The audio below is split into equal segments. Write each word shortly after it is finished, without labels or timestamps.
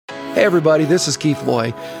Hey everybody, this is Keith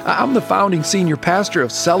Loy. I'm the founding senior pastor of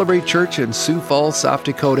Celebrate Church in Sioux Falls, South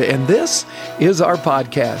Dakota, and this is our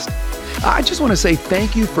podcast. I just want to say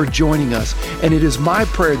thank you for joining us, and it is my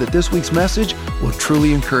prayer that this week's message will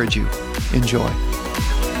truly encourage you. Enjoy.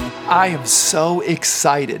 I am so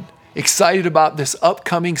excited about this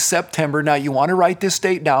upcoming September. Now, you want to write this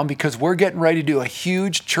date down because we're getting ready to do a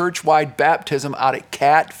huge church-wide baptism out at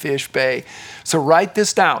Catfish Bay. So write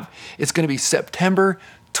this down. It's going to be September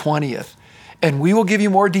 20th, and we will give you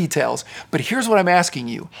more details. But here's what I'm asking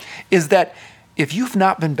you, is that if you've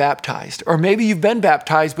not been baptized, or maybe you've been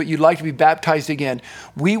baptized but you'd like to be baptized again,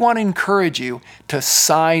 we want to encourage you to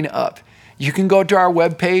sign up. You can go to our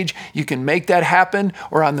webpage, you can make that happen,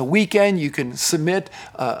 or on the weekend, you can submit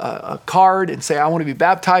a card and say, I want to be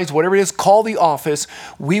baptized, whatever it is, call the office.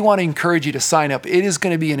 We want to encourage you to sign up. It is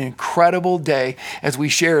going to be an incredible day as we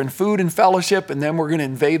share in food and fellowship, and then we're going to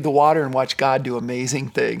invade the water and watch God do amazing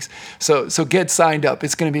things. So get signed up.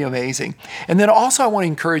 It's going to be amazing. And then also I want to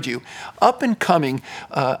encourage you, up and coming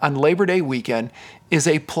on Labor Day weekend is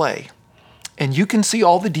a play. And you can see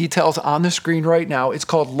all the details on the screen right now. It's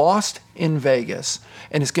called Lost in Vegas,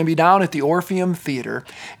 and it's going to be down at the Orpheum Theater.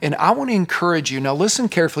 And I want to encourage you, now listen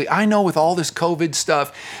carefully. I know with all this COVID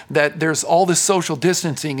stuff that there's all this social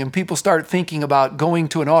distancing and people start thinking about going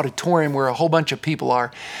to an auditorium where a whole bunch of people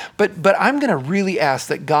are. But I'm going to really ask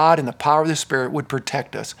that God and the power of the Spirit would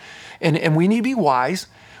protect us. And we need to be wise.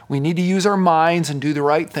 We need to use our minds and do the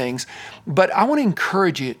right things. But I want to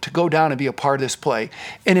encourage you to go down and be a part of this play.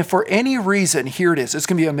 And if for any reason, here it is. It's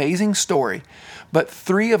going to be an amazing story. But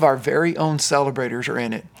 3 of our very own celebrators are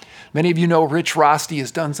in it. Many of you know Rich Rosti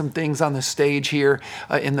has done some things on the stage here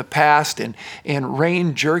in the past. And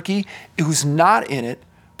Rain Jerky, who's not in it,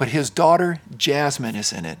 but his daughter Jasmine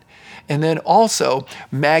is in it. And then also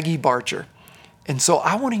Maggie Barcher. And so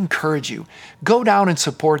I want to encourage you, go down and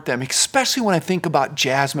support them, especially when I think about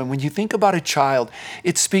Jasmine. When you think about a child,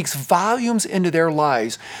 it speaks volumes into their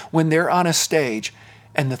lives when they're on a stage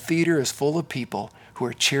and the theater is full of people who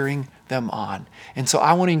are cheering them on. And so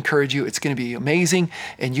I want to encourage you. It's going to be amazing,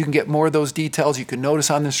 and you can get more of those details. You can notice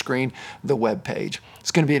on the screen the webpage.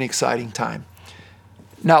 It's going to be an exciting time.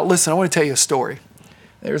 Now, listen, I want to tell you a story.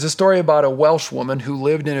 There's a story about a Welsh woman who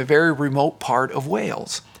lived in a very remote part of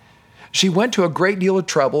Wales. She went to a great deal of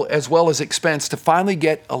trouble as well as expense to finally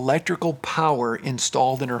get electrical power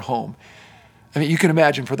installed in her home. I mean, you can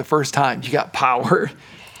imagine for the first time, you got power.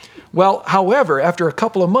 Well, however, after a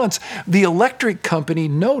couple of months, the electric company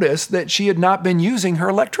noticed that she had not been using her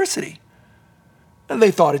electricity. And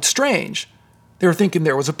they thought it strange. They were thinking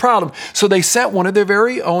there was a problem. So they sent one of their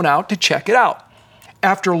very own out to check it out.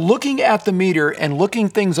 After looking at the meter and looking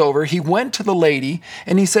things over, he went to the lady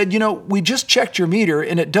and he said, we just checked your meter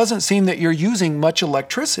and it doesn't seem that you're using much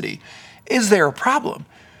electricity. Is there a problem?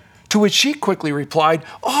 To which she quickly replied,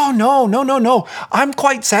 oh, no. I'm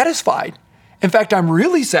quite satisfied. In fact, I'm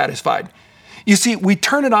really satisfied. You see, we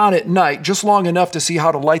turn it on at night just long enough to see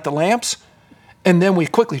how to light the lamps, and then we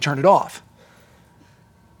quickly turn it off.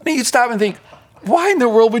 And you stop and think, why in the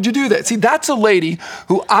world would you do that? See, that's a lady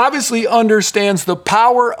who obviously understands the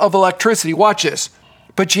power of electricity. Watch this.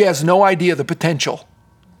 But she has no idea the potential.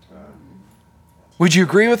 Would you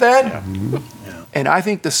agree with that? Yeah. And I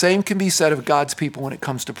think the same can be said of God's people when it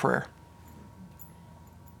comes to prayer.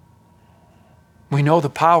 We know the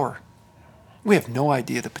power. We have no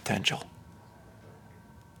idea the potential.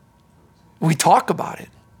 We talk about it,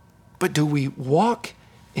 but do we walk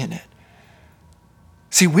in it?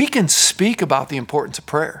 See, we can speak about the importance of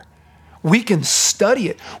prayer. We can study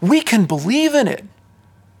it. We can believe in it.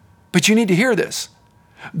 But you need to hear this.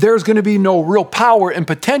 There's going to be no real power and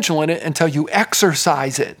potential in it until you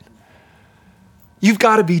exercise it. You've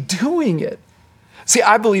got to be doing it. See,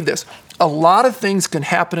 I believe this. A lot of things can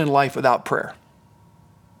happen in life without prayer.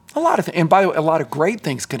 A lot of things. And by the way, a lot of great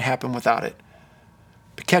things can happen without it.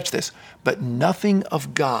 But catch this. But nothing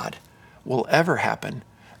of God will ever happen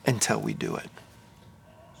until we do it.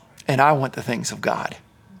 And I want the things of God.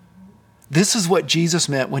 This is what Jesus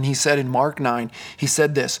meant when he said in Mark 9, he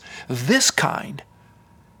said this kind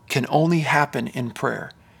can only happen in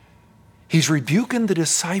prayer. He's rebuking the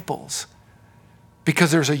disciples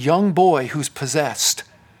because there's a young boy who's possessed.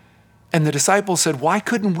 And the disciples said, why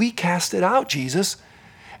couldn't we cast it out, Jesus?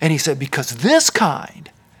 And he said, because this kind,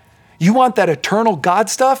 you want that eternal God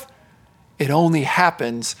stuff? It only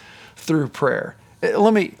happens through prayer.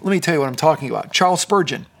 Let me tell you what I'm talking about. Charles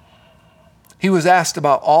Spurgeon. He was asked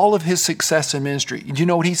about all of his success in ministry. Do you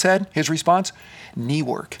know what he said? His response? Knee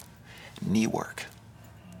work.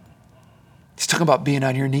 He's talking about being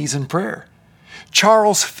on your knees in prayer.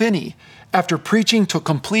 Charles Finney, after preaching to a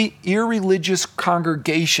complete irreligious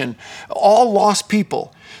congregation, all lost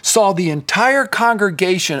people, saw the entire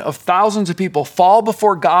congregation of thousands of people fall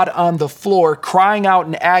before God on the floor, crying out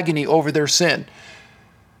in agony over their sin.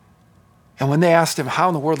 And when they asked him, how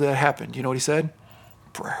in the world did that happen? Do you know what he said?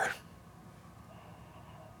 Prayer.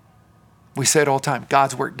 We say it all the time,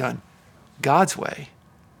 God's work done. God's way,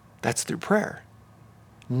 that's through prayer.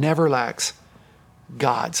 Never lacks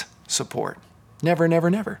God's support. Never, never,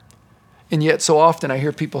 never. And yet so often I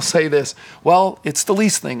hear people say this, well, it's the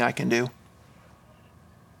least thing I can do.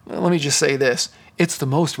 Well, let me just say this, it's the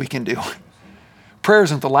most we can do. Prayer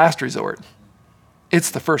isn't the last resort. It's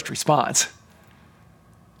the first response.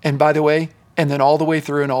 And by the way, and then all the way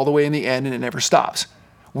through and all the way in the end, and it never stops.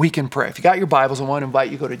 We can pray. If you got your Bibles, I want to invite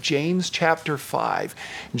you to go to James chapter 5.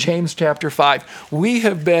 James chapter 5. We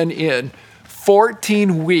have been in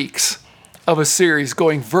 14 weeks of a series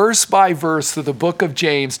going verse by verse through the book of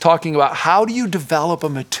James, talking about how do you develop a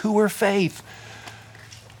mature faith,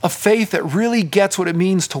 a faith that really gets what it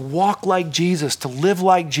means to walk like Jesus, to live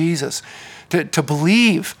like Jesus, to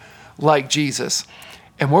believe like Jesus.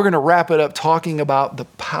 And we're going to wrap it up talking about the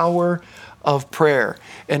power of prayer.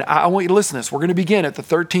 And I want you to listen to this. We're going to begin at the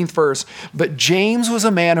 13th verse. But James was a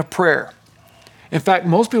man of prayer. In fact,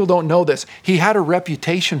 most people don't know this. He had a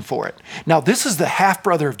reputation for it. Now, this is the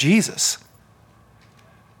half-brother of Jesus.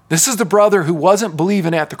 This is the brother who wasn't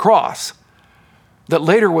believing at the cross, that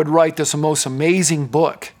later would write this most amazing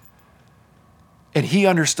book. And he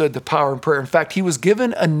understood the power of prayer. In fact, he was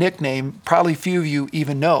given a nickname, probably few of you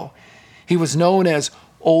even know. He was known as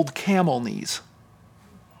Old Camel Knees.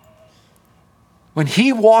 When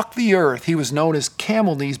he walked the earth, he was known as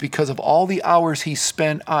Camel Knees because of all the hours he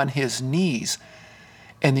spent on his knees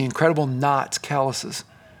and the incredible knots, calluses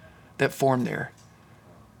that formed there.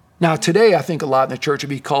 Now, today, I think a lot in the church would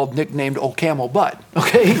be nicknamed Old Camel Butt,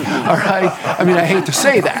 okay? All right? I mean, I hate to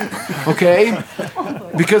say that, okay?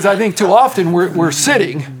 Because I think too often we're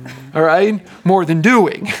sitting, all right, more than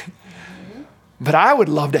doing. But I would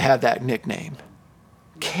love to have that nickname,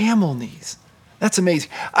 Camel Knees. That's amazing.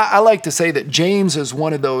 I like to say that James is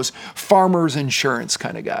one of those farmer's insurance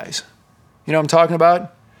kind of guys. You know what I'm talking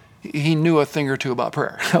about? He knew a thing or two about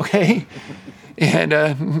prayer, okay? And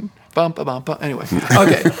anyway,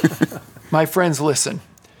 okay. My friends, listen.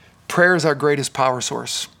 Prayer is our greatest power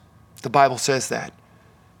source. The Bible says that.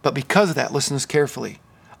 But because of that, listen to this carefully.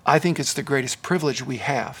 I think it's the greatest privilege we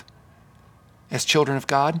have as children of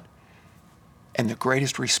God and the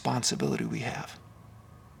greatest responsibility we have.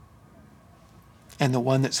 And the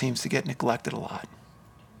one that seems to get neglected a lot.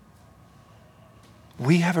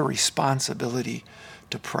 We have a responsibility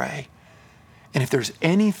to pray. And if there's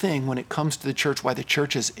anything when it comes to the church why the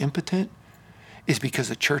church is impotent, is because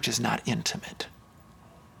the church is not intimate.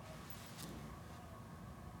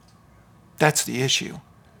 That's the issue.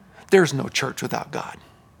 There's no church without God.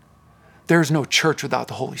 There's no church without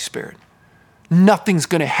the Holy Spirit. Nothing's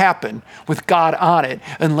going to happen with God on it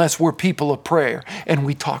unless we're people of prayer and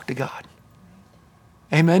we talk to God.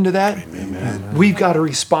 Amen to that? Amen. We've got a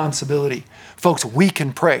responsibility. Folks, we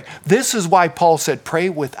can pray. This is why Paul said, pray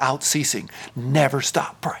without ceasing. Never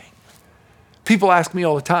stop praying. People ask me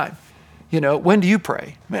all the time, when do you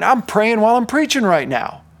pray? Man, I'm praying while I'm preaching right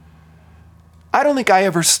now. I don't think I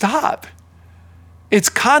ever stop. It's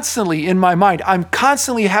constantly in my mind. I'm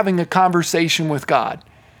constantly having a conversation with God.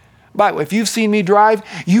 By the way, if you've seen me drive,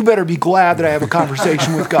 you better be glad that I have a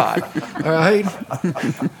conversation with God. All right?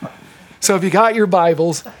 So if you got your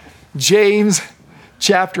Bibles, James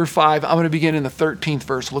chapter 5, I'm going to begin in the 13th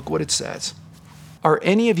verse. Look what it says. Are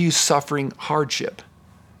any of you suffering hardship?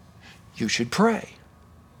 You should pray.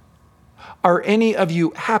 Are any of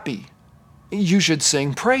you happy? You should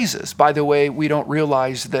sing praises. By the way, we don't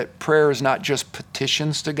realize that prayer is not just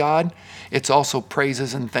petitions to God. It's also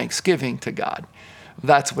praises and thanksgiving to God.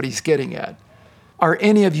 That's what he's getting at. Are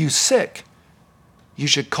any of you sick? You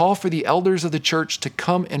should call for the elders of the church to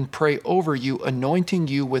come and pray over you, anointing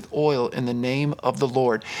you with oil in the name of the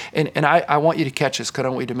Lord. And I want you to catch this because I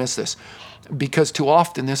don't want you to miss this. Because too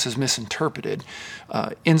often this is misinterpreted.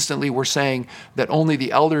 Instantly we're saying that only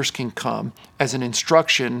the elders can come as an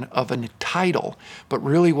instruction of a title. But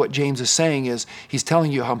really what James is saying is he's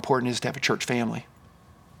telling you how important it is to have a church family.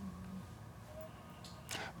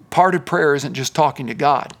 Part of prayer isn't just talking to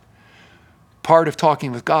God. Part of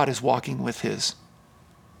talking with God is walking with his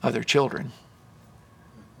other children.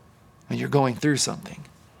 When you're going through something.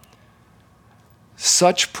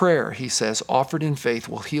 Such prayer, he says, offered in faith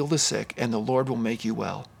will heal the sick and the Lord will make you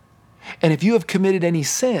well. And if you have committed any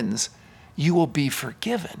sins, you will be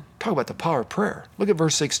forgiven. Talk about the power of prayer. Look at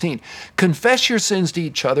verse 16. Confess your sins to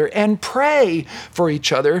each other and pray for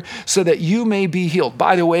each other so that you may be healed.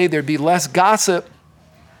 By the way, there'd be less gossip.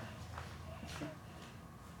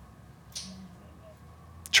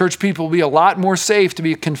 Church people would be a lot more safe to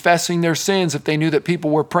be confessing their sins if they knew that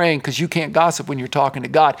people were praying, because you can't gossip when you're talking to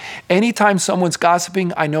God. Anytime someone's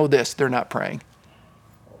gossiping, I know this, they're not praying.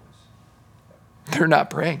 They're not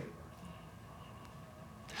praying.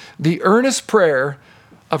 The earnest prayer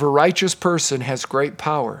of a righteous person has great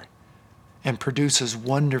power and produces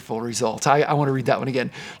wonderful results. I want to read that one again.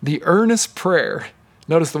 The earnest prayer,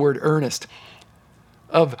 notice the word earnest,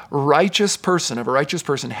 of a righteous person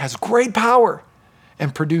has great power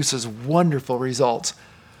and produces wonderful results.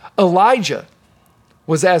 Elijah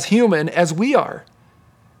was as human as we are.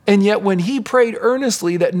 And yet when he prayed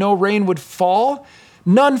earnestly that no rain would fall,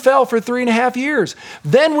 none fell for 3.5 years.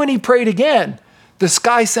 Then when he prayed again, the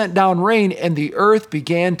sky sent down rain and the earth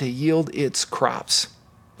began to yield its crops.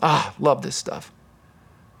 Love this stuff.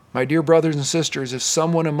 My dear brothers and sisters, if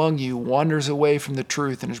someone among you wanders away from the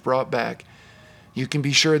truth and is brought back, you can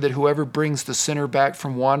be sure that whoever brings the sinner back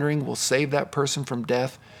from wandering will save that person from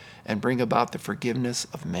death and bring about the forgiveness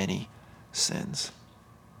of many sins.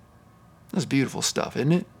 That's beautiful stuff,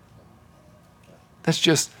 isn't it? That's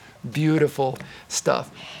just beautiful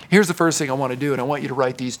stuff. Here's the first thing I want to do, and I want you to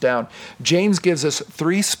write these down. James gives us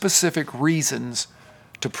 3 specific reasons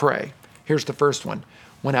to pray. Here's the first one.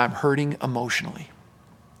 When I'm hurting emotionally.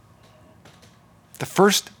 The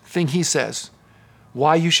first thing he says,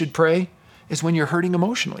 why you should pray, is when you're hurting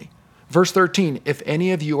emotionally. Verse 13, if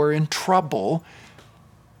any of you are in trouble,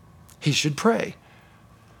 he should pray.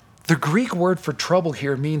 The Greek word for trouble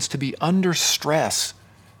here means to be under stress.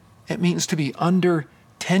 It means to be under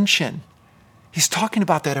tension. He's talking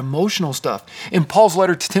about that emotional stuff. In Paul's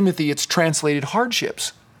letter to Timothy, it's translated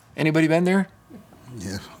hardships. Anybody been there?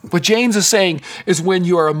 Yeah. What James is saying is when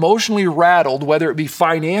you are emotionally rattled, whether it be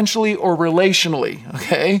financially or relationally,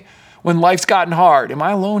 okay? When life's gotten hard. Am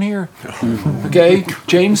I alone here? Okay?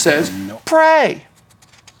 James says, pray.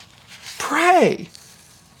 Pray.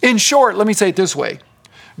 In short, let me say it this way.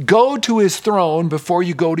 Go to his throne before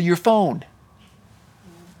you go to your phone.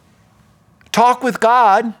 Talk with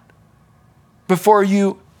God before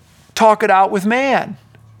you talk it out with man.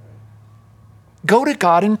 Go to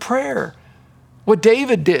God in prayer. What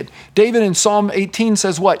David did. David in Psalm 18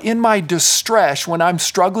 says what? In my distress, when I'm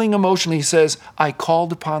struggling emotionally, he says, I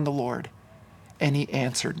called upon the Lord and he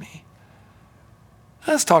answered me.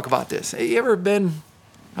 Let's talk about this. Have you ever been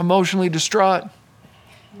emotionally distraught?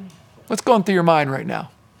 What's going through your mind right now?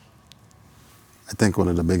 I think one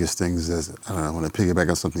of the biggest things is, I want to piggyback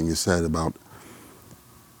on something you said about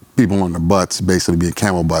people on the butts, basically being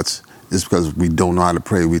camel butts, is because we don't know how to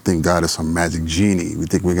pray. We think God is some magic genie. We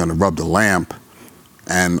think we're going to rub the lamp,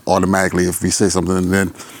 and automatically if we say something, and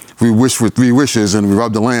then we wish for 3 wishes and we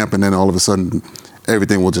rub the lamp, and then all of a sudden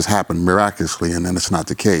everything will just happen miraculously, and then it's not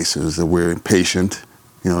the case. It's that we're impatient.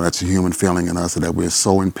 That's a human feeling in us, that we're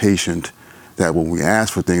so impatient that when we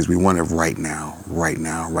ask for things, we want it right now,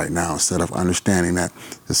 instead of understanding that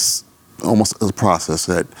it's almost a process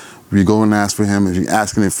that you go and ask for him, if you're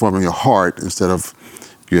asking it from your heart instead of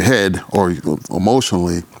your head or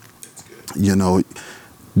emotionally,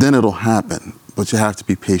 then it'll happen. But you have to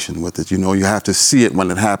be patient with it. You have to see it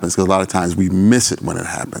when it happens, because a lot of times we miss it when it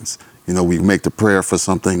happens. We make the prayer for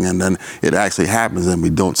something and then it actually happens and we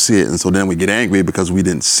don't see it. And so then we get angry because we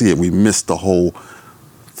didn't see it. We missed the whole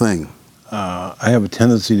thing. I have a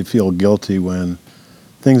tendency to feel guilty when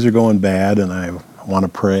things are going bad and I want to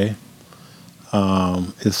pray.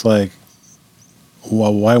 It's like,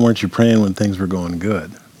 well, why weren't you praying when things were going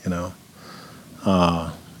good?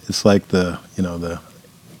 It's like the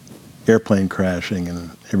airplane crashing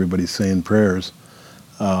and everybody's saying prayers.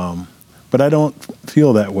 But I don't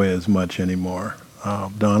feel that way as much anymore.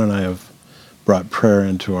 Dawn and I have brought prayer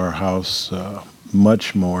into our house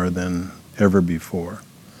much more than ever before.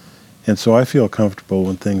 And so I feel comfortable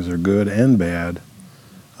when things are good and bad.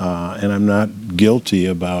 And I'm not guilty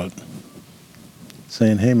about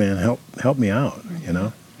saying, hey man, help me out,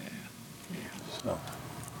 So.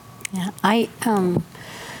 Yeah, I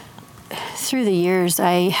through the years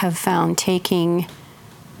I have found taking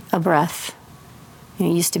a breath. It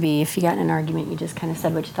used to be if you got in an argument, you just kind of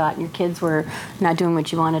said what you thought, and your kids were not doing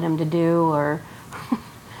what you wanted them to do, or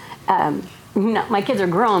my kids are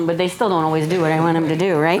grown, but they still don't always do what I want them to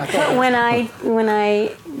do, right? But when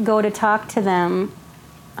I go to talk to them,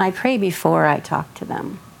 I pray before I talk to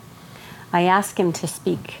them. I ask him to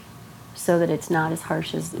speak so that it's not as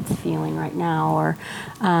harsh as it's feeling right now, or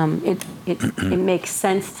it makes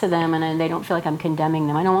sense to them, and they don't feel like I'm condemning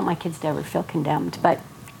them. I don't want my kids to ever feel condemned, but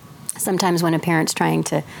sometimes when a parent's trying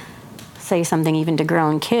to say something even to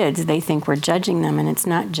grown kids, they think we're judging them, and it's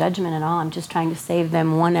not judgment at all. I'm just trying to save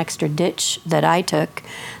them one extra ditch that I took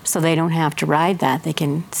so they don't have to ride that. They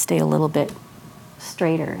can stay a little bit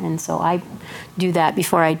straighter. And so I do that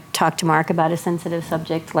before I talk to Mark about a sensitive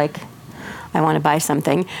subject like I want to buy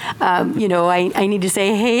something. I need to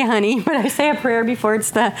say, hey, honey, but I say a prayer before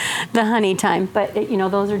it's the honey time. But,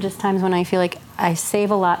 those are just times when I feel like I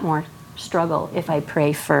save a lot more struggle if I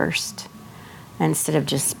pray first instead of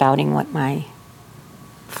just spouting what my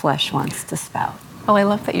flesh wants to spout. Well, I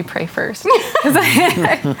love that you pray first.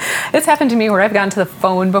 It's happened to me where I've gone to the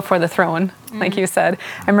phone before the throne, like you said.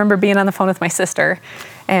 I remember being on the phone with my sister,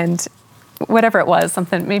 and whatever it was,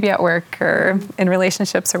 something maybe at work or in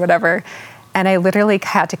relationships or whatever, and I literally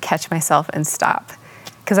had to catch myself and stop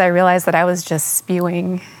because I realized that I was just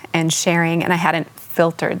spewing and sharing, and I hadn't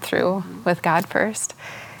filtered through with God first.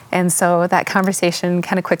 And so that conversation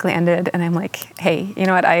kind of quickly ended, and I'm like, hey, you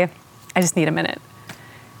know what? I just need a minute.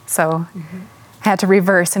 So I had to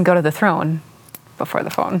reverse and go to the throne before the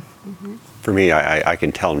phone. For me, I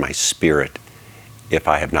can tell in my spirit if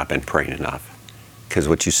I have not been praying enough. Because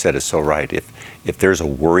what you said is so right. If there's a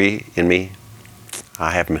worry in me,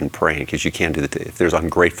 I haven't been praying, because you can't do that. If there's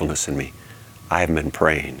ungratefulness in me, I haven't been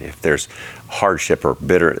praying. If there's hardship or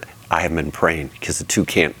bitter, I haven't been praying, because the two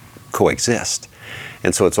can't coexist.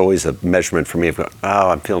 And so it's always a measurement for me of,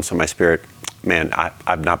 I'm feeling some in my spirit. Man,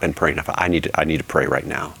 I've not been praying enough. I need to pray right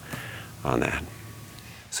now on that.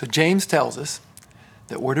 So James tells us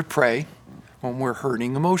that we're to pray when we're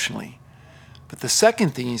hurting emotionally. But the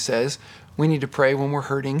second thing he says, we need to pray when we're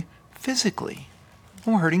hurting physically.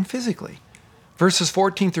 When we're hurting physically. Verses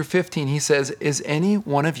 14 through 15, he says, is any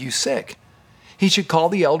one of you sick? He should call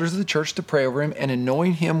the elders of the church to pray over him and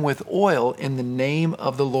anoint him with oil in the name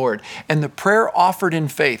of the Lord. And the prayer offered in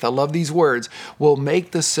faith, I love these words, will make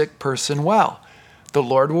the sick person well. The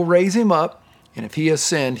Lord will raise him up, and if he has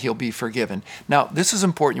sinned, he'll be forgiven. Now, this is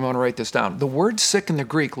important. You want to write this down. The word sick in the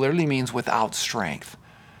Greek literally means without strength.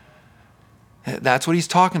 That's what he's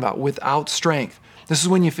talking about, without strength. This is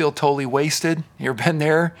when you feel totally wasted. You ever been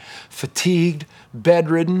there? Fatigued,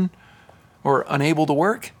 bedridden, or unable to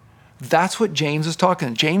work? That's what James is talking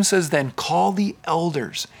about. James says, then call the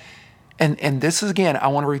elders. And this is, again, I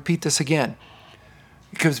want to repeat this again.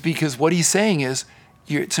 Because what he's saying is,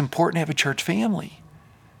 it's important to have a church family.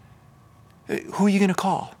 Who are you going to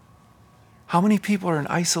call? How many people are in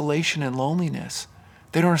isolation and loneliness?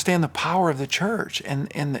 They don't understand the power of the church and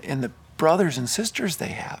the brothers and sisters they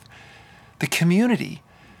have, the community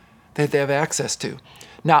that they have access to.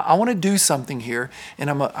 Now, I want to do something here, and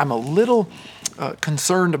I'm a little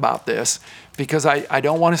concerned about this because I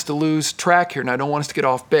don't want us to lose track here, and I don't want us to get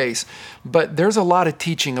off base. But there's a lot of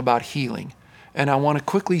teaching about healing, and I want to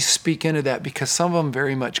quickly speak into that because some of them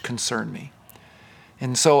very much concern me.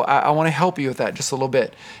 And so I want to help you with that just a little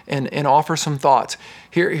bit and offer some thoughts.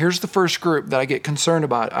 Here's the first group that I get concerned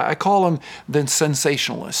about. I call them the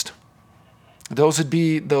sensationalist. Those would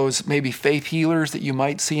be those maybe faith healers that you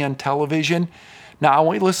might see on television. Now, I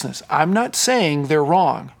want you to listen to this. I'm not saying they're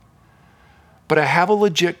wrong, but I have a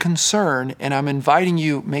legit concern, and I'm inviting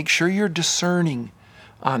you, make sure you're discerning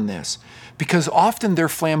on this, because often they're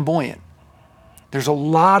flamboyant. There's a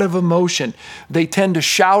lot of emotion. They tend to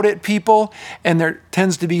shout at people, and there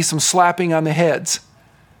tends to be some slapping on the heads.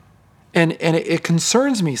 And it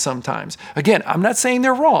concerns me sometimes. Again, I'm not saying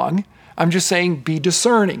they're wrong. I'm just saying be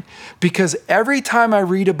discerning. Because every time I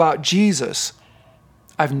read about Jesus,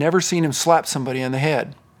 I've never seen him slap somebody on the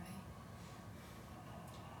head.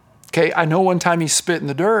 Okay, I know one time he spit in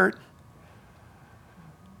the dirt.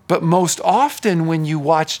 But most often when you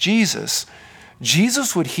watch Jesus,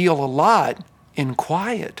 Jesus would heal a lot in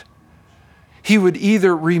quiet. He would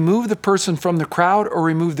either remove the person from the crowd or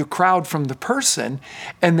remove the crowd from the person.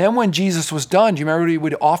 And then when Jesus was done, do you remember what he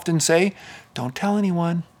would often say? Don't tell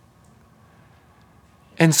anyone.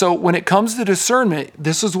 And so when it comes to discernment,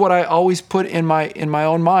 this is what I always put in my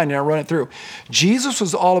own mind, and I run it through. Jesus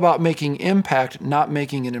was all about making impact, not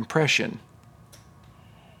making an impression.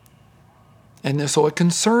 And so it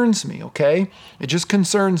concerns me, okay? It just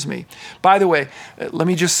concerns me. By the way, let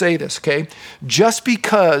me just say this, okay? Just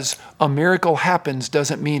because a miracle happens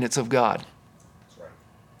doesn't mean it's of God.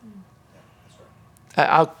 That's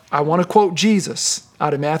right. I want to quote Jesus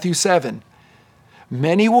out of Matthew 7.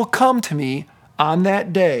 Many will come to me on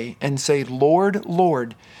that day and say, Lord,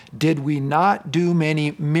 Lord, did we not do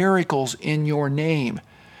many miracles in your name?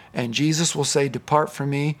 And Jesus will say, depart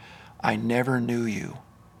from me, I never knew you.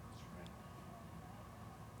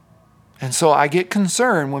 And so I get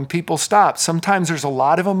concerned when people stop. Sometimes there's a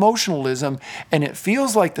lot of emotionalism and it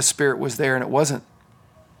feels like the Spirit was there and it wasn't.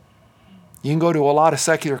 You can go to a lot of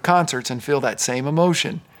secular concerts and feel that same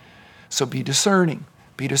emotion. So be discerning.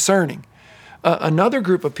 Be discerning. Another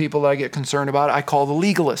group of people that I get concerned about, I call the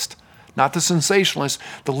legalist. Not the sensationalist,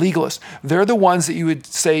 the legalist. They're the ones that you would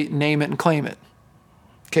say, name it and claim it.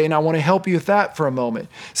 Okay, and I want to help you with that for a moment.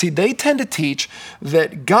 See, they tend to teach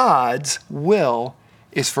that God's will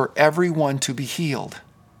is for everyone to be healed.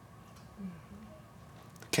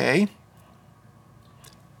 Okay?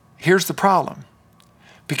 Here's the problem.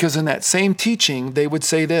 Because in that same teaching, they would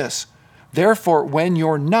say this, therefore, when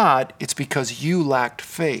you're not, it's because you lacked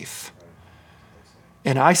faith.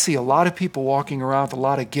 And I see a lot of people walking around with a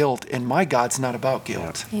lot of guilt, and my God's not about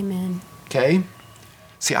guilt. Amen. Okay?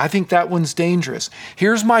 See, I think that one's dangerous.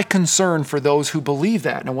 Here's my concern for those who believe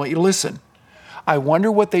that, and I want you to listen. I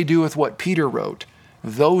wonder what they do with what Peter wrote,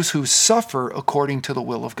 those who suffer according to the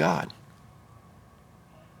will of God.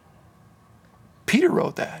 Peter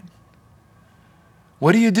wrote that.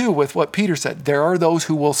 What do you do with what Peter said? There are those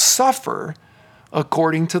who will suffer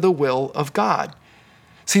according to the will of God.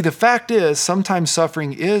 See, the fact is, sometimes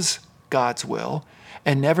suffering is God's will,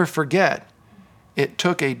 and never forget, it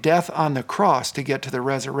took a death on the cross to get to the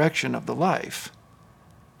resurrection of the life.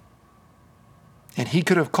 And he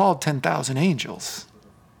could have called 10,000 angels.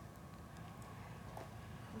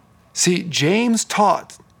 See, James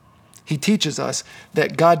taught, he teaches us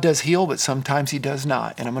that God does heal, but sometimes he does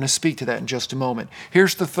not. And I'm going to speak to that in just a moment.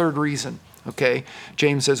 Here's the third reason, okay?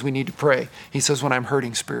 James says we need to pray. He says when I'm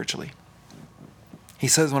hurting spiritually. He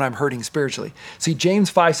says when I'm hurting spiritually. See,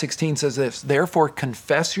 James 5:16 says this, therefore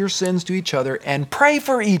confess your sins to each other and pray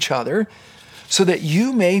for each other so that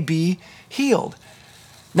you may be healed.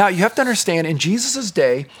 Now, you have to understand, in Jesus'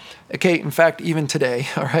 day, okay, in fact, even today,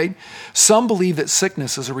 all right, some believe that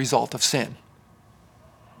sickness is a result of sin.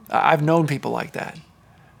 I've known people like that.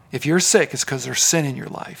 If you're sick, it's because there's sin in your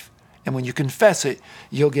life. And when you confess it,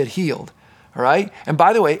 you'll get healed, all right? And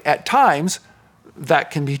by the way, at times, that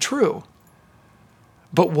can be true.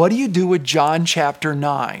 But what do you do with John chapter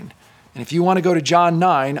 9? And if you want to go to John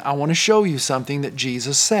 9, I want to show you something that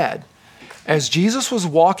Jesus said. As Jesus was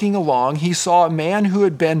walking along, he saw a man who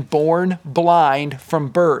had been born blind from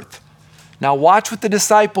birth. Now watch what the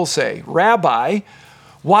disciples say. Rabbi,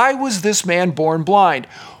 why was this man born blind?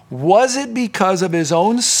 Was it because of his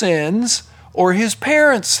own sins or his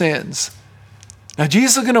parents' sins? Now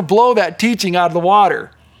Jesus is going to blow that teaching out of the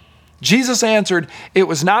water. Jesus answered, it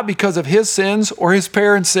was not because of his sins or his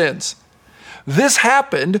parents' sins. This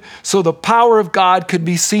happened so the power of God could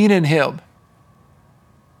be seen in him.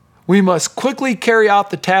 We must quickly carry out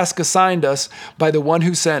the task assigned us by the one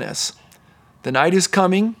who sent us. The night is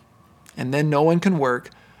coming, and then no one can work.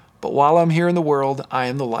 But while I'm here in the world, I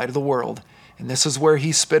am the light of the world. And this is where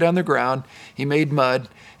he spit on the ground, he made mud,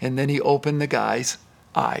 and then he opened the guy's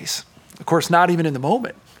eyes. Of course, not even in the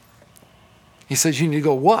moment. He says, you need to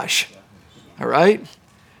go wash, all right?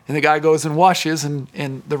 And the guy goes and washes,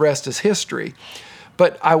 and the rest is history.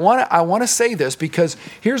 But I want to say this because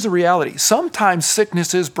here's the reality. Sometimes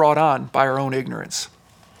sickness is brought on by our own ignorance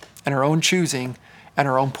and our own choosing and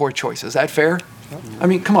our own poor choices. Is that fair? I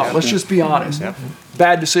mean, come on, let's just be honest.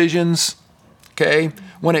 Bad decisions, okay?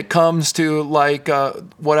 When it comes to like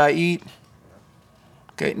what I eat,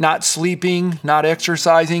 okay, not sleeping, not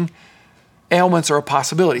exercising, ailments are a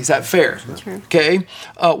possibility. Is that fair? True. Okay.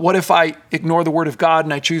 What if I ignore the word of God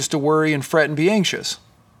and I choose to worry and fret and be anxious?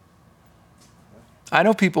 I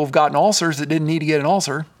know people who've gotten ulcers that didn't need to get an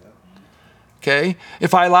ulcer. Okay.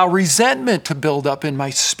 If I allow resentment to build up in my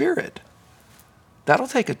spirit, that'll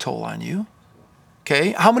take a toll on you.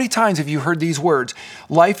 Okay. How many times have you heard these words?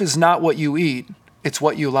 Life is not what you eat. It's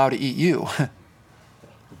what you allow to eat you.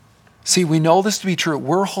 See, we know this to be true.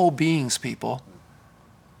 We're whole beings, people.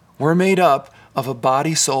 We're made up of a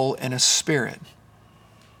body, soul, and a spirit.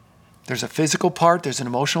 There's a physical part, there's an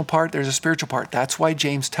emotional part, there's a spiritual part. That's why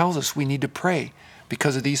James tells us we need to pray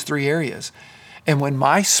because of these three areas. And when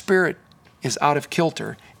my spirit is out of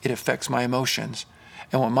kilter, it affects my emotions.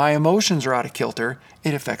 And when my emotions are out of kilter,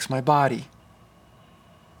 it affects my body.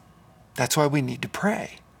 That's why we need to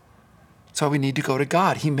pray. That's why we need to go to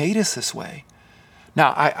God. He made us this way.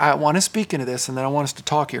 Now, I want to speak into this, and then I want us to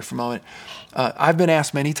talk here for a moment. I've been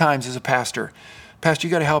asked many times as a pastor, Pastor,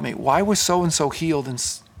 you got to help me. Why was so-and-so healed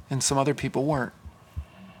and some other people weren't?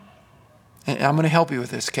 And I'm going to help you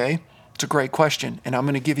with this, okay? It's a great question, and I'm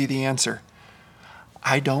going to give you the answer.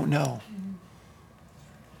 I don't know.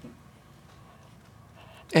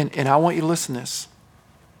 And I want you to listen to this.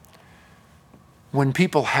 When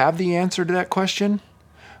people have the answer to that question,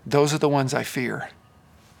 those are the ones I fear.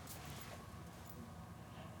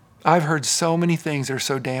 I've heard so many things that are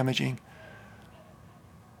so damaging.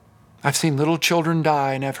 I've seen little children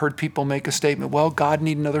die, and I've heard people make a statement, well, God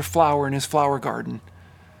needed another flower in his flower garden.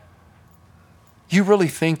 You really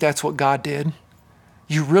think that's what God did?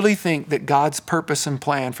 You really think that God's purpose and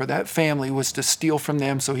plan for that family was to steal from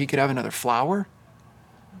them so he could have another flower?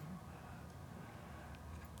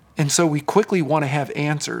 And so we quickly want to have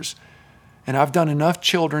answers. And I've done enough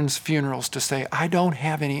children's funerals to say, I don't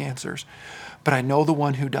have any answers, but I know the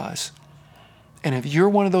one who does. And if you're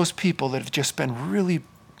one of those people that have just been really,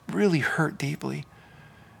 really hurt deeply,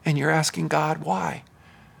 and you're asking God, why?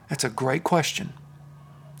 That's a great question.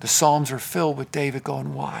 The Psalms are filled with David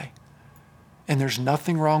going, why? And there's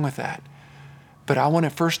nothing wrong with that. But I want to,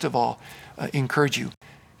 first of all, encourage you,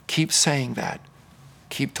 keep saying that.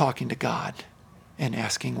 Keep talking to God and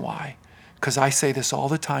asking why. Because I say this all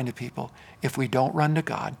the time to people. If we don't run to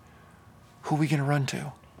God, who are we going to run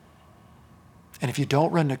to? And if you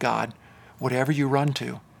don't run to God, whatever you run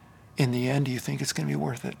to, in the end, do you think it's going to be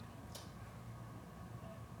worth it?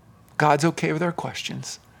 God's okay with our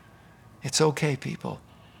questions. It's okay, people.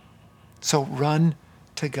 So run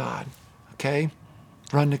to God, okay?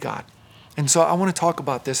 Run to God. And so I want to talk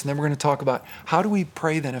about this, and then we're going to talk about how do we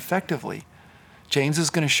pray then effectively. James is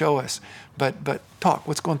going to show us, but talk.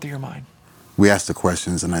 What's going through your mind? We ask the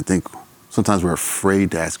questions, and I think sometimes we're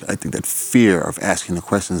afraid to ask. I think that fear of asking the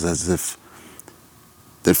questions, as if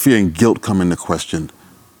that fear and guilt come into question,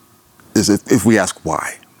 is if we ask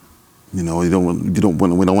why. You know, we don't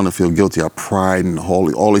want to feel guilty. Our pride and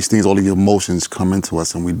all these things, all these emotions come into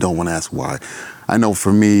us, and we don't want to ask why. I know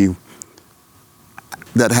for me,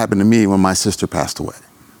 that happened to me when my sister passed away.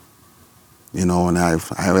 You know, and I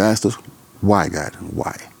have asked her, why, God,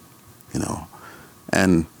 why? You know,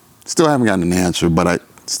 and still haven't gotten an answer, but I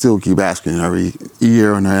still keep asking. Every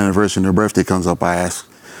year on her anniversary and her birthday comes up, I ask,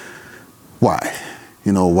 why?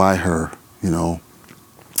 You know, why her? You know,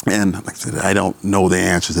 and like I said, I don't know the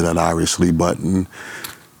answer to that, obviously, but and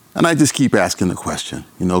I just keep asking the question,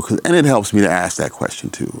 you know, and it helps me to ask that question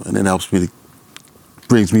too, and it helps me to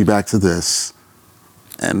brings me back to this,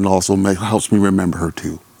 and also helps me remember her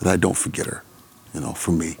too, that I don't forget her. You know,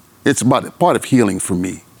 for me, it's about part of healing for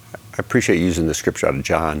me. I appreciate using the scripture out of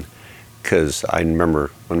John, because I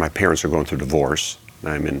remember when my parents were going through divorce, and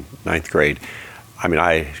I'm in 9th grade, I mean,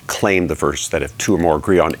 I claimed the verse that if two or more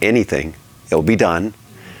agree on anything, it'll be done.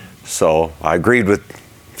 So I agreed with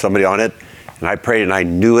somebody on it, and I prayed, and I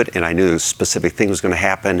knew it, and I knew a specific thing was going to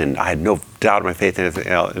happen, and I had no doubt in my faith and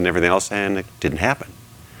everything else, and it didn't happen.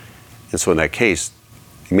 And so in that case,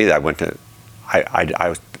 immediately I went to,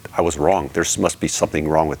 I was wrong. There must be something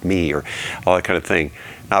wrong with me, or all that kind of thing.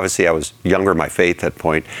 And obviously, I was younger in my faith at that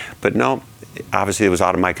point, but no, obviously it was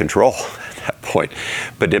out of my control at that point.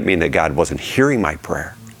 But it didn't mean that God wasn't hearing my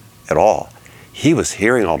prayer at all. He was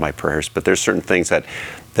hearing all my prayers, but there's certain things that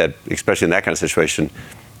especially in that kind of situation,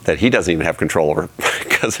 that he doesn't even have control over,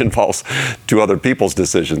 because it involves two other people's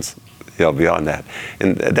decisions, you know, beyond that.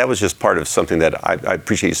 And that was just part of something that I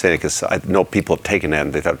appreciate you saying, because I know people have taken that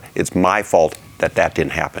and they thought, it's my fault that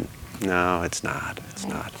didn't happen. No, it's not. It's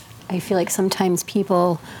not. I feel like sometimes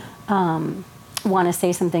people want to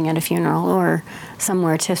say something at a funeral or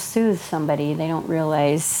somewhere to soothe somebody. They don't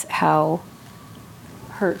realize how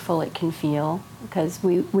hurtful it can feel, because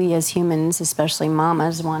we as humans, especially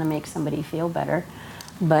mamas, want to make somebody feel better.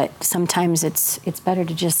 But sometimes it's better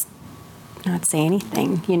to just not say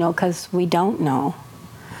anything, you know, because we don't know.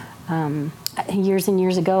 Years and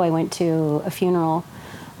years ago, I went to a funeral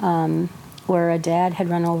where a dad had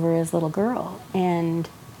run over his little girl, and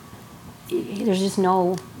there's just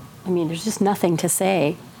nothing to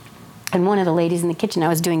say. And one of the ladies in the kitchen, I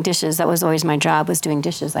was doing dishes. That was always my job, was doing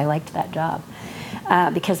dishes. I liked that job.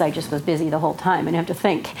 Because I just was busy the whole time and didn't have to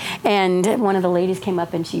think. And one of the ladies came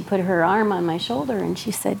up and she put her arm on my shoulder and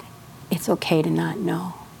she said, it's okay to not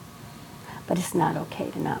know, but it's not okay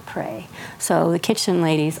to not pray. So the kitchen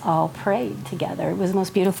ladies all prayed together. It was the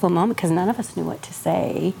most beautiful moment, because none of us knew what to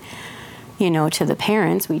say, you know, to the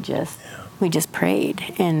parents. We just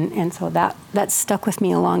prayed. And so that stuck with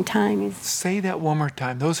me a long time. Say that one more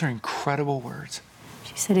time. Those are incredible words.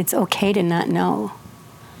 She said, it's okay to not know,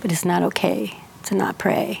 but it's not okay to not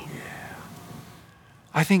pray. Yeah.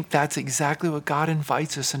 I think that's exactly what God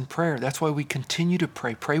invites us in prayer. That's why we continue to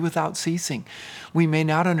pray without ceasing. We may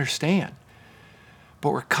not understand,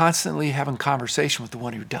 but we're constantly having conversation with the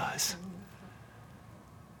one who does.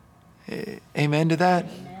 Amen to that?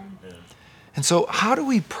 Amen. And so how do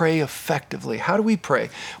we pray effectively? How do we pray?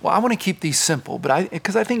 Well, I want to keep these simple,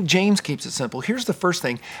 because I think James keeps it simple. Here's the first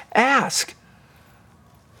thing. Ask.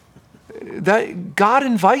 That God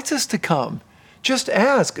invites us to come Just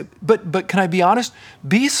ask. But can I be honest?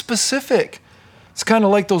 Be specific. It's kind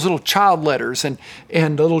of like those little child letters, and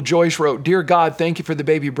little Joyce wrote, "Dear God, thank you for the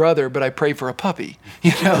baby brother, but I pray for a puppy."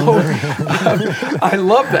 I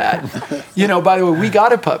love that. By the way, we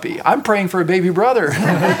got a puppy. I'm praying for a baby brother.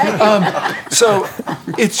 So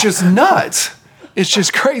it's just nuts. It's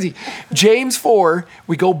just crazy. James 4,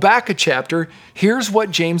 we go back a chapter. Here's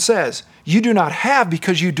what James says. You do not have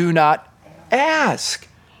because you do not ask.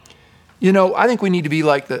 I think we need to be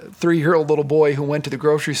like the 3-year-old little boy who went to the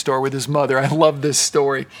grocery store with his mother. I love this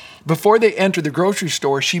story. Before they entered the grocery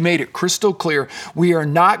store, she made it crystal clear, we are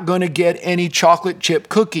not going to get any chocolate chip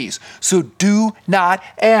cookies, so do not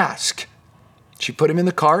ask. She put him in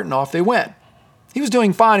the cart and off they went. He was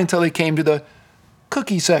doing fine until they came to the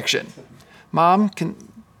cookie section. Mom, can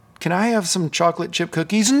I have some chocolate chip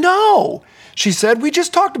cookies? No, she said, we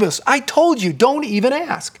just talked about this. I told you, don't even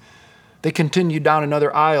ask. They continued down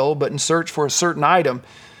another aisle, but in search for a certain item,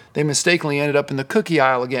 they mistakenly ended up in the cookie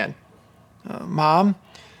aisle again. Mom,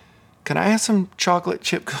 can I have some chocolate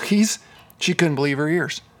chip cookies? She couldn't believe her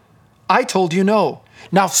ears. I told you no.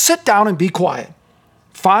 Now sit down and be quiet.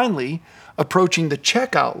 Finally, approaching the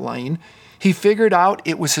checkout lane, he figured out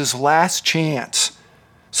it was his last chance.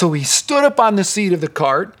 So he stood up on the seat of the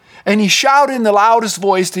cart and he shouted in the loudest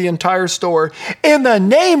voice to the entire store, in the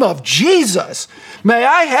name of Jesus, may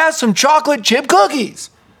I have some chocolate chip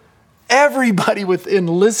cookies? Everybody within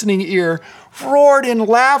listening ear roared in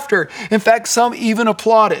laughter. In fact, some even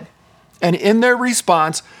applauded. And in their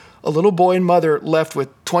response, a little boy and mother left with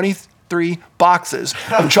 23 boxes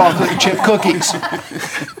of chocolate chip cookies.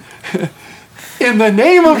 In the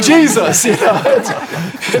name of Jesus,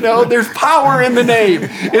 there's power in the name.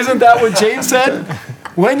 Isn't that what James said?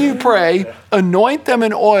 When you pray, anoint them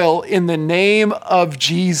in oil in the name of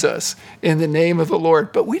Jesus, in the name of the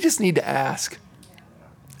Lord. But we just need to ask.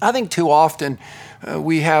 I think too often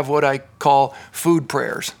we have what I call food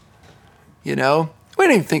prayers. We don't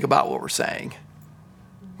even think about what we're saying.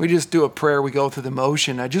 We just do a prayer, we go through the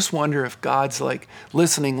motion. I just wonder if God's like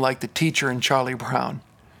listening like the teacher in Charlie Brown.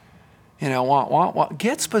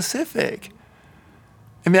 Get specific.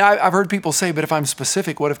 I mean, I've heard people say, but if I'm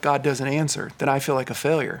specific, what if God doesn't answer? Then I feel like a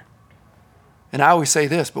failure. And I always say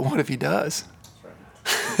this, but what if he does?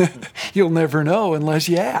 You'll never know unless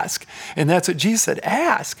you ask. And that's what Jesus said,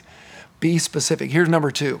 ask. Be specific. Here's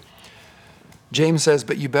number 2. James says,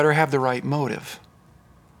 but you better have the right motive.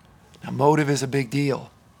 Now, motive is a big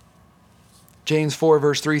deal. James 4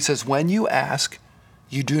 verse 3 says, when you ask,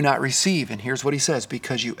 you do not receive. And here's what he says,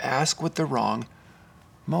 because you ask with the wrong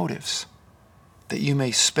motives, that you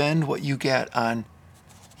may spend what you get on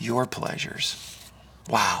your pleasures.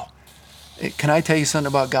 Wow. Can I tell you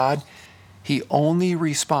something about God? He only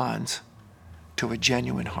responds to a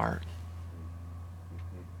genuine heart.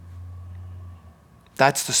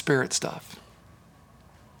 That's the Spirit stuff.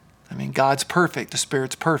 I mean, God's perfect. The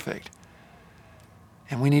Spirit's perfect.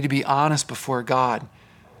 And we need to be honest before God.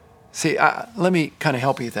 See, let me kind of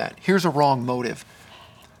help you with that. Here's a wrong motive.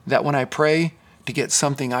 That when I pray to get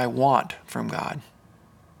something I want from God,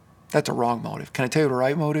 that's a wrong motive. Can I tell you what the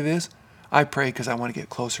right motive is? I pray because I want to get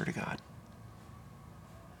closer to God.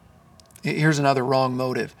 Here's another wrong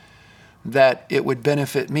motive. That it would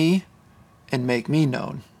benefit me and make me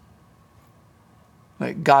known.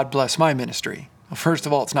 Like, God bless my ministry. Well, first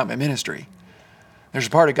of all, it's not my ministry. There's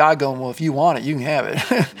a part of God going, well, if you want it, you can have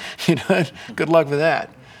it. Good luck with that.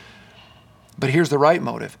 But here's the right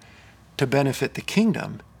motive. To benefit the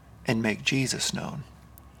kingdom and make Jesus known.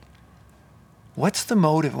 What's the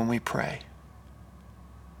motive when we pray?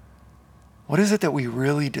 What is it that we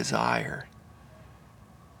really desire?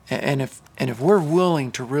 And if we're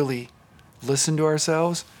willing to really listen to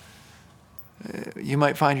ourselves, you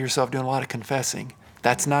might find yourself doing a lot of confessing.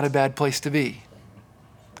 That's not a bad place to be,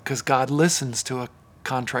 because God listens to a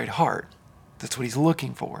contrite heart. That's what he's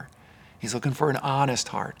looking for. He's looking for an honest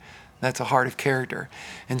heart. That's a heart of character.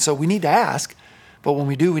 And so we need to ask, but when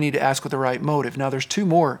we do, we need to ask with the right motive. Now, there's 2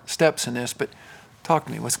 more steps in this, but talk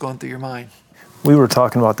to me. What's going through your mind? We were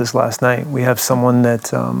talking about this last night. We have someone that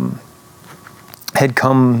had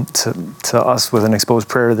come to us with an exposed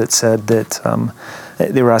prayer that said that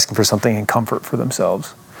they were asking for something in comfort for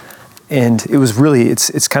themselves. And it was really,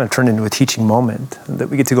 it's kind of turned into a teaching moment that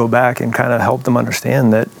we get to go back and kind of help them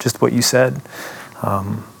understand that just what you said.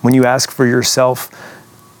 When you ask for yourself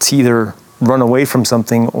to either run away from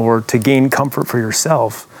something or to gain comfort for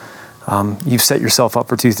yourself, you've set yourself up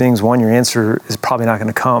for 2 things. 1, your answer is probably not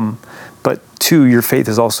going to come. But 2, your faith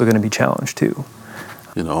is also going to be challenged too.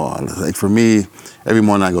 Like for me, every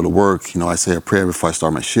morning I go to work, I say a prayer before I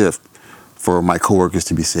start my shift for my coworkers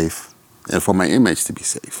to be safe and for my inmates to be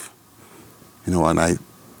safe. and I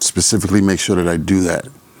specifically make sure that I do that.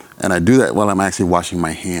 And I do that while I'm actually washing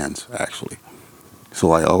my hands, actually.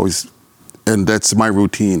 So I always, and that's my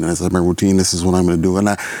routine. This is what I'm going to do. And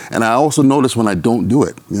I also notice when I don't do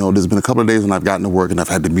it. There's been a couple of days when I've gotten to work and I've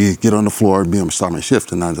had to get on the floor and start my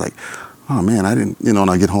shift. And I was like, oh man, I didn't, and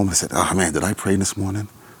I get home and I said, oh man, did I pray this morning?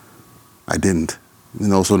 I didn't.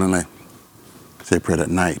 So then I say prayer at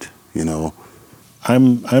night,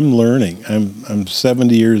 I'm learning. I'm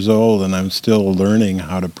 70 years old and I'm still learning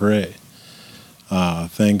how to pray.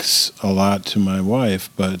 Thanks a lot to my wife,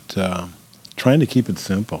 but trying to keep it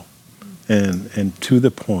simple and to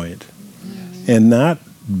the point and not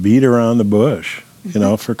beat around the bush,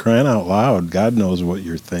 for crying out loud. God knows what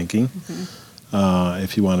you're thinking.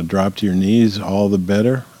 If you want to drop to your knees, all the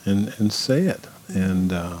better, and say it.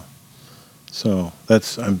 And so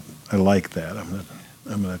I like that. I'm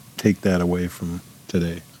gonna take that away from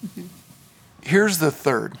today. Here's the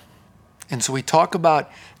third. And so we talk about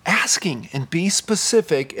asking and be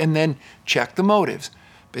specific and then check the motives.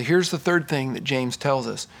 But here's the third thing that James tells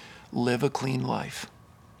us. Live a clean life.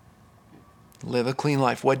 Live a clean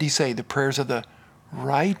life. What did he say? The prayers of the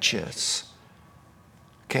righteous.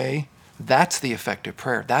 Okay? That's the effective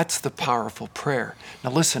prayer. That's the powerful prayer.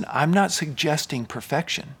 Now listen, I'm not suggesting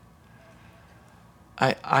perfection.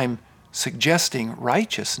 I'm suggesting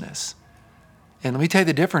righteousness. And let me tell you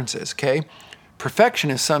the differences, okay? Perfection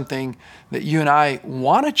is something that you and I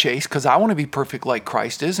want to chase because I want to be perfect like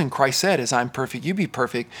Christ is. And Christ said, as I'm perfect, you be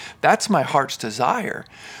perfect. That's my heart's desire.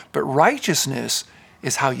 But righteousness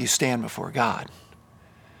is how you stand before God.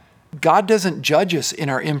 God doesn't judge us in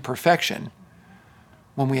our imperfection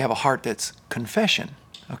when we have a heart that's confession,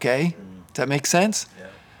 okay? Does that make sense? Yeah.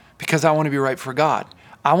 Because I want to be right for God.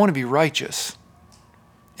 I want to be righteous.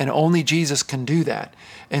 And only Jesus can do that.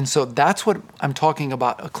 And so that's what I'm talking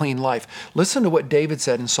about, a clean life. Listen to what David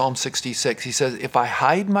said in Psalm 66. He says, if I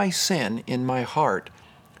hide my sin in my heart,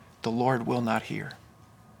 the Lord will not hear.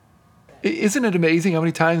 Isn't it amazing how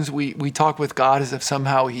many times we talk with God as if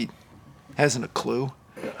somehow he hasn't a clue?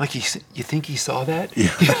 Like you think he saw that?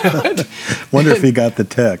 Yeah. Wonder if he got the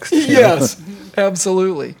text. Yes,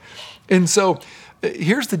 absolutely. And so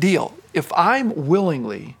here's the deal. If I'm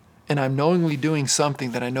willingly and I'm knowingly doing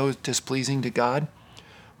something that I know is displeasing to God,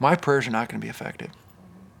 my prayers are not going to be effective.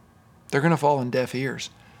 They're going to fall on deaf ears.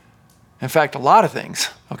 In fact, a lot of things,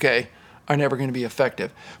 okay, are never going to be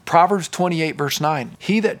effective. Proverbs 28, verse 9,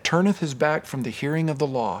 he that turneth his back from the hearing of the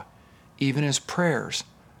law, even his prayers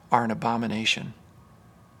are an abomination.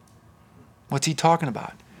 What's he talking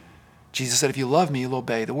about? Jesus said, if you love me, you'll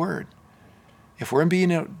obey the word. If we're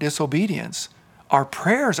in disobedience, our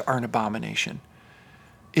prayers are an abomination.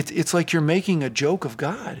 It's like you're making a joke of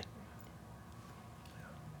God.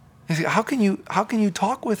 You say, how can you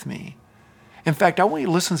talk with me? In fact, I want you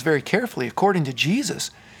to listen very carefully. According to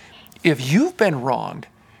Jesus, if you've been wronged,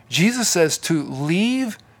 Jesus says to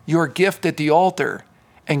leave your gift at the altar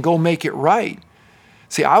and go make it right.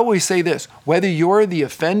 See, I always say this, whether you're the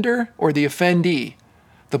offender or the offendee,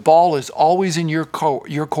 the ball is always in your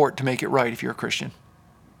court to make it right if you're a Christian.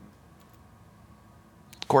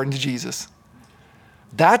 According to Jesus.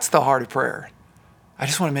 That's the heart of prayer. I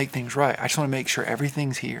just want to make things right. I just want to make sure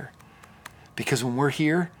everything's here. Because when we're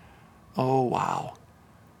here, oh wow,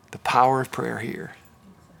 the power of prayer here.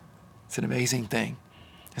 It's an amazing thing.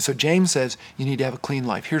 And so James says you need to have a clean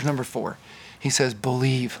life. Here's number 4. He says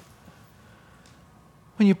believe.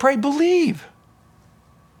 When you pray, believe.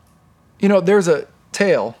 There's a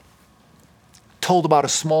tale told about a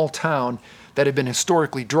small town that had been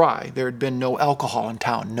historically dry. There had been no alcohol in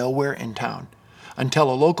town, nowhere in town,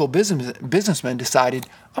 until a local businessman decided,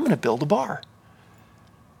 I'm going to build a bar.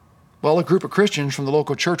 Well, a group of Christians from the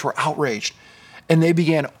local church were outraged, and they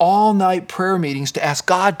began all-night prayer meetings to ask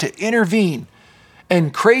God to intervene.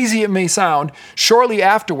 And crazy it may sound, shortly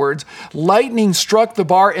afterwards, lightning struck the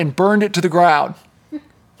bar and burned it to the ground.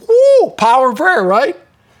 Woo! Power of prayer, right?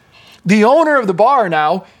 The owner of the bar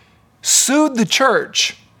now sued the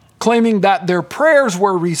church, claiming that their prayers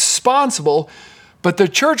were responsible, but the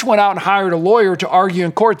church went out and hired a lawyer to argue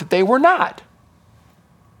in court that they were not.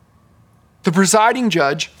 The presiding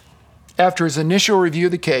judge, after his initial review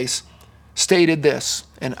of the case, stated this,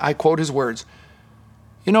 and I quote his words,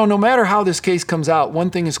 no matter how this case comes out, one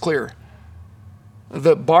thing is clear.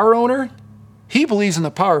 The bar owner, he believes in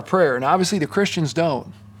the power of prayer, and obviously the Christians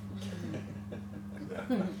don't.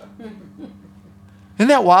 Isn't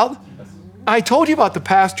that wild? I told you about the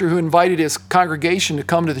pastor who invited his congregation to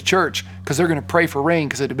come to the church because they're going to pray for rain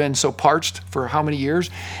because it had been so parched for how many years,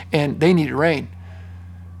 and they needed rain.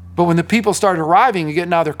 But when the people started arriving and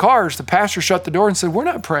getting out of their cars, the pastor shut the door and said, we're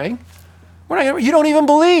not praying. You don't even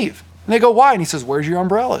believe. And they go, why? And he says, where's your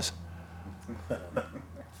umbrellas?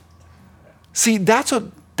 See, that's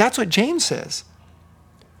what James says.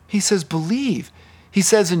 He says, believe. He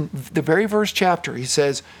says in the very first chapter, he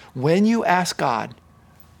says, when you ask God,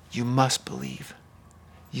 you must believe.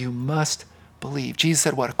 You must believe. Jesus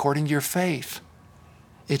said, what? According to your faith,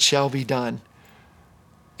 it shall be done.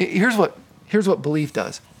 Here's what belief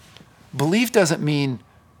does. Belief doesn't mean,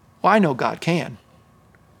 well, I know God can.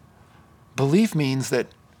 Belief means that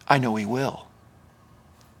I know he will.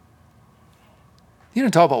 You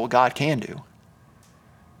don't talk about what God can do.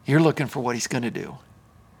 You're looking for what he's going to do.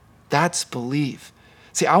 That's belief.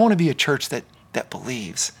 See, I want to be a church that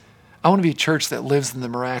believes. I want to be a church that lives in the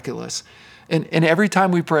miraculous. And every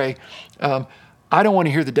time we pray, I don't want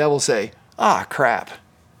to hear the devil say, crap,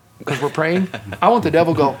 because we're praying. I want the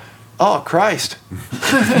devil to go, oh, Christ.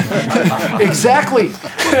 Exactly.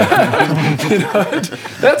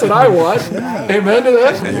 That's what I want. Amen to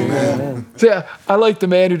that? Amen. So, I like the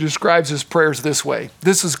man who describes his prayers this way.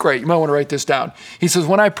 This is great. You might want to write this down. He says,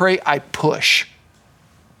 when I pray, I push.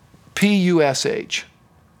 P-U-S-H.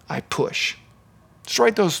 I push. Just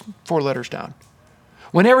write those 4 letters down.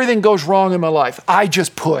 When everything goes wrong in my life, I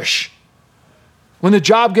just push. When the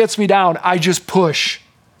job gets me down, I just push.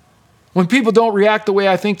 When people don't react the way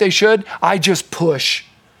I think they should, I just push.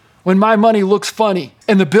 When my money looks funny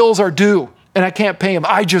and the bills are due and I can't pay them,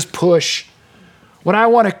 I just push. When I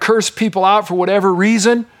want to curse people out for whatever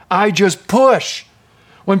reason, I just push.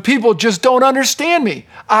 When people just don't understand me,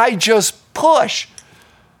 I just push.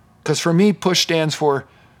 Because for me, push stands for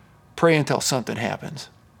pray until something happens.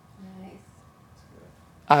 Nice.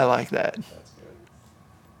 I like that. That's good.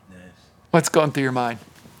 Nice. What's going through your mind?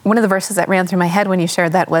 One of the verses that ran through my head when you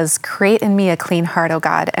shared that was, create in me a clean heart, O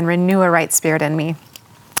God, and renew a right spirit in me.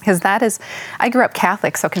 Because that is, I grew up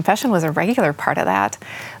Catholic, so confession was a regular part of that.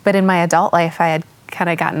 But in my adult life, I had kind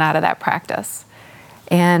of gotten out of that practice.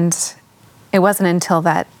 And it wasn't until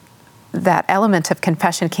that element of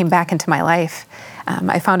confession came back into my life,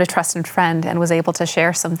 I found a trusted friend and was able to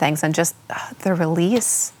share some things, and just the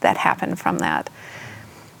release that happened from that.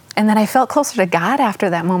 And then I felt closer to God after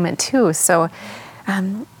that moment too. So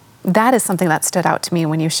that is something that stood out to me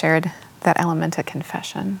when you shared that element of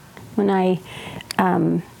confession. When I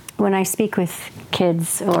speak with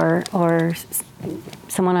kids or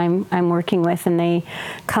someone I'm working with, and they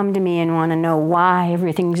come to me and want to know why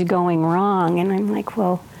everything's going wrong, and I'm like,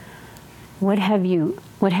 well, what have you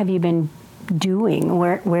been doing?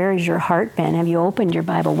 Where has your heart been? Have you opened your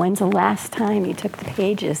Bible? When's the last time you took the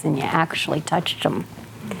pages and you actually touched them?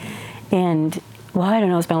 And, well, I don't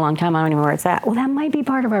know, it's been a long time, I don't even know where it's at. Well, that might be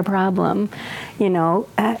part of our problem.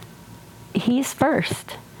 He's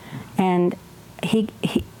first. And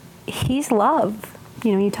he's love.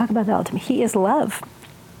 You talk about that all the time. He is love.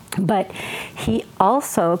 But he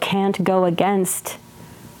also can't go against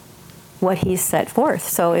what he's set forth.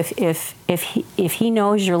 So if he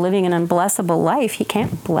knows you're living an unblessable life, he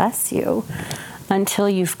can't bless you until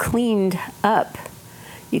you've cleaned up.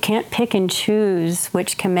 You can't pick and choose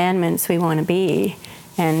which commandments we want to be,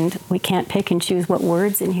 and we can't pick and choose what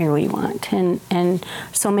words in here we want. And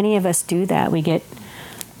so many of us do that. We get,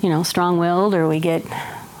 strong-willed, or we get,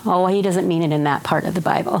 oh, he doesn't mean it in that part of the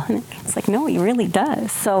Bible. And it's like, no, he really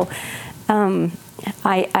does. So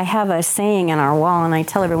I have a saying on our wall, and I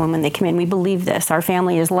tell everyone when they come in, we believe this. Our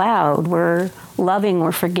family is loud. We're loving.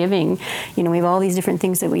 We're forgiving. We have all these different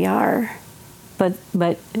things that we are. But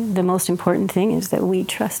the most important thing is that we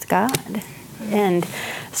trust God. And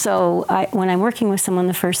so when I'm working with someone,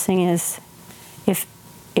 the first thing is,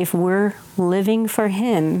 if we're living for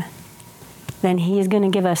him, then he's going to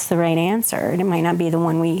give us the right answer. And it might not be the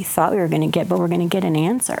one we thought we were going to get, but we're going to get an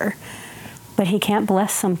answer. But he can't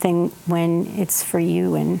bless something when it's for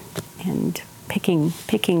you and picking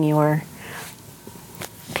your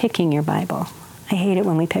Bible. I hate it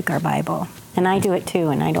when we pick our Bible. And I do it too,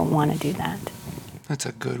 and I don't want to do that. That's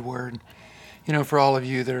a good word. For all of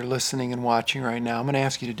you that are listening and watching right now, I'm going to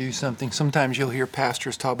ask you to do something. Sometimes you'll hear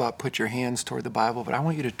pastors talk about put your hands toward the Bible, but I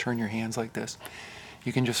want you to turn your hands like this.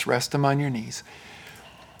 You can just rest them on your knees.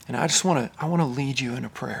 And I want to lead you in a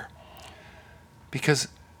prayer. Because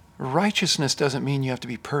righteousness doesn't mean you have to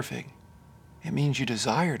be perfect. It means you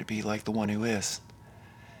desire to be like the one who is.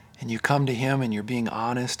 And you come to him and you're being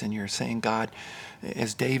honest and you're saying, God,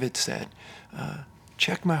 as David said,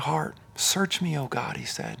 check my heart. Search me, O God, he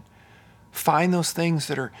said. Find those things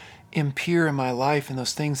that are impure in my life and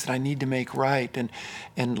those things that I need to make right.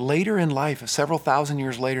 And later in life, several thousand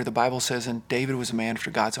years later, the Bible says, and David was a man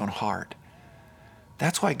after God's own heart.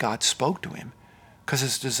 That's why God spoke to him. because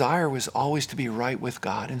his desire was always to be right with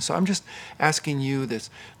God. And so I'm just asking you that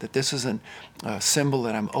this isn't a symbol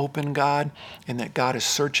that I'm open, God, and that God is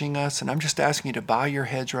searching us. And I'm just asking you to bow your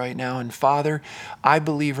heads right now. And Father, I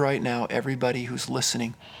believe right now everybody who's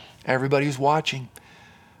listening, everybody who's watching,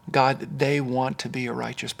 God, they want to be a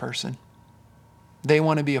righteous person. They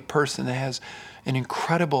want to be a person that has an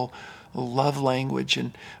incredible love language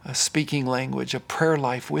and a speaking language, a prayer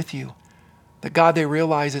life with you. That God, they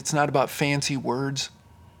realize it's not about fancy words.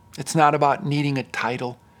 It's not about needing a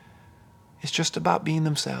title. It's just about being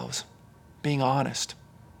themselves, being honest,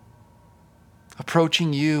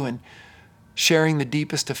 approaching you and sharing the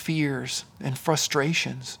deepest of fears and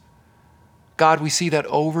frustrations. God, we see that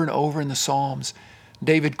over and over in the Psalms.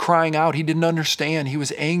 David crying out, he didn't understand. He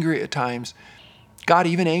was angry at times. God,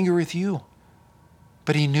 even angry with you.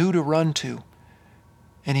 But he knew to run to.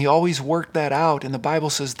 And he always worked that out. And the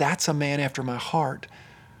Bible says, that's a man after my heart.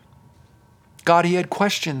 God, he had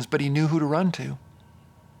questions, but he knew who to run to.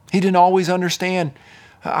 He didn't always understand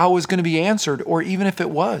how it was going to be answered, or even if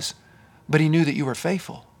it was. But he knew that you were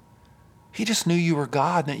faithful. He just knew you were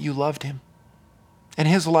God and that you loved him. And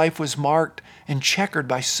his life was marked and checkered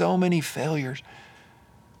by so many failures.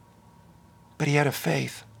 But he had a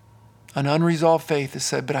faith, an unresolved faith that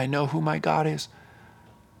said, but I know who my God is.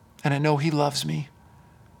 And I know he loves me.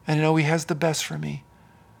 And I know he has the best for me.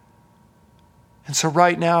 And so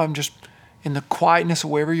right now, I'm just in the quietness of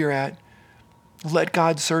wherever you're at. Let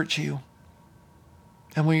God search you.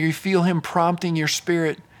 And when you feel him prompting your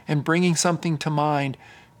spirit and bringing something to mind,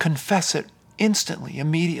 confess it instantly,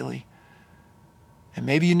 immediately. And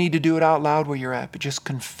maybe you need to do it out loud where you're at, but just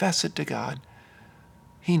confess it to God.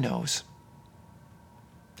 He knows.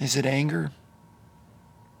 Is it anger?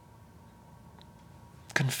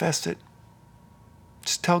 Confess it.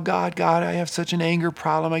 Just tell God, God, I have such an anger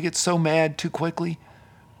problem. I get so mad too quickly.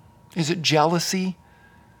 Is it jealousy?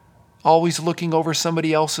 Always looking over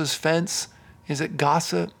somebody else's fence? Is it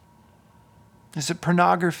gossip? Is it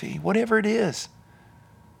pornography? Whatever it is.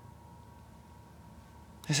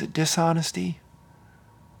 Is it dishonesty?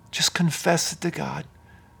 Just confess it to God.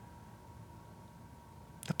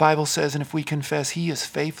 The Bible says, and if we confess, he is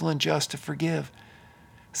faithful and just to forgive.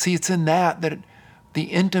 See, it's in that the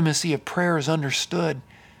intimacy of prayer is understood.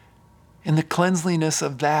 In the cleanliness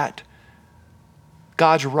of that,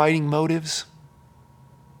 God's writing motives,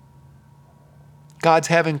 God's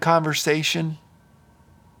having conversation,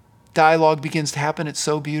 dialogue begins to happen. It's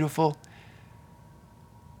so beautiful.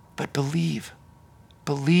 But believe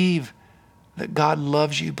that God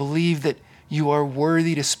loves you. Believe that you are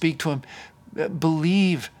worthy to speak to him.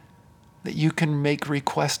 Believe that you can make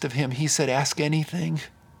request of him. He said, ask anything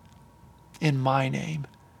in my name.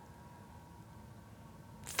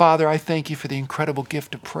 Father, I thank you for the incredible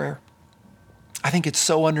gift of prayer. I think it's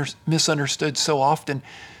so misunderstood so often.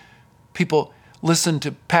 People listen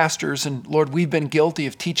to pastors, and Lord, we've been guilty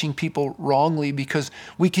of teaching people wrongly because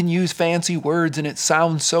we can use fancy words and it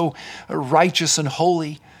sounds so righteous and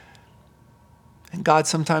holy. And God,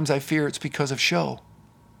 sometimes I fear it's because of show,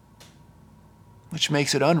 which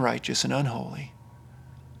makes it unrighteous and unholy.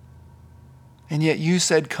 And yet you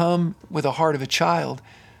said, come with a heart of a child.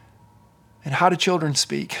 And how do children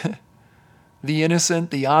speak? The innocent,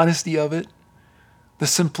 the honesty of it, the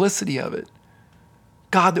simplicity of it.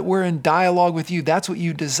 God, that we're in dialogue with you. That's what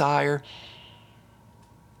you desire.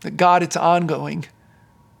 That God, it's ongoing.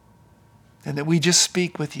 And that we just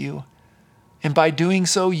speak with you. And by doing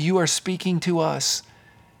so, you are speaking to us.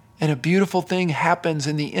 And a beautiful thing happens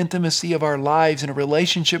in the intimacy of our lives, and a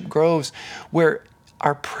relationship grows where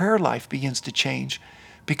our prayer life begins to change.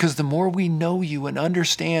 Because the more we know you and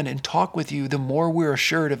understand and talk with you, the more we're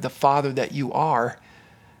assured of the Father that you are.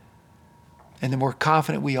 And the more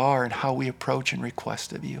confident we are in how we approach and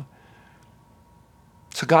request of you.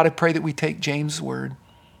 So God, I pray that we take James' word,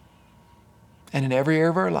 and in every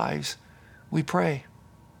area of our lives, we pray.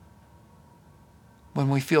 When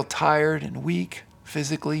we feel tired and weak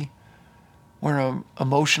physically, we're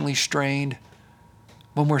emotionally strained,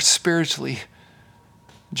 when we're spiritually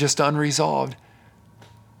just unresolved,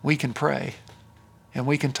 we can pray and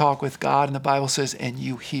we can talk with God. And the Bible says, and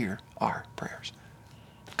you hear our prayers.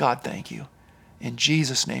 God, thank you. In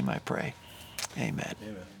Jesus' name I pray. Amen.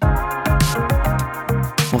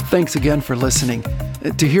 Well, thanks again for listening.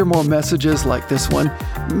 To hear more messages like this one,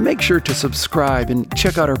 make sure to subscribe and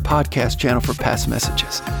check out our podcast channel for past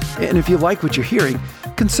messages. And if you like what you're hearing,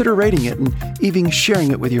 consider rating it and even sharing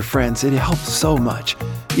it with your friends. It helps so much.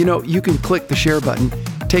 You know, you can click the share button,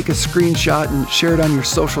 take a screenshot and share it on your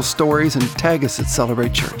social stories and tag us at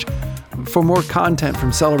Celebrate Church. For more content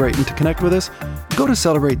from Celebrate and to connect with us, go to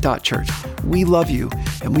celebrate.church. We love you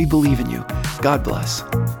and we believe in you. God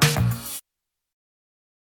bless.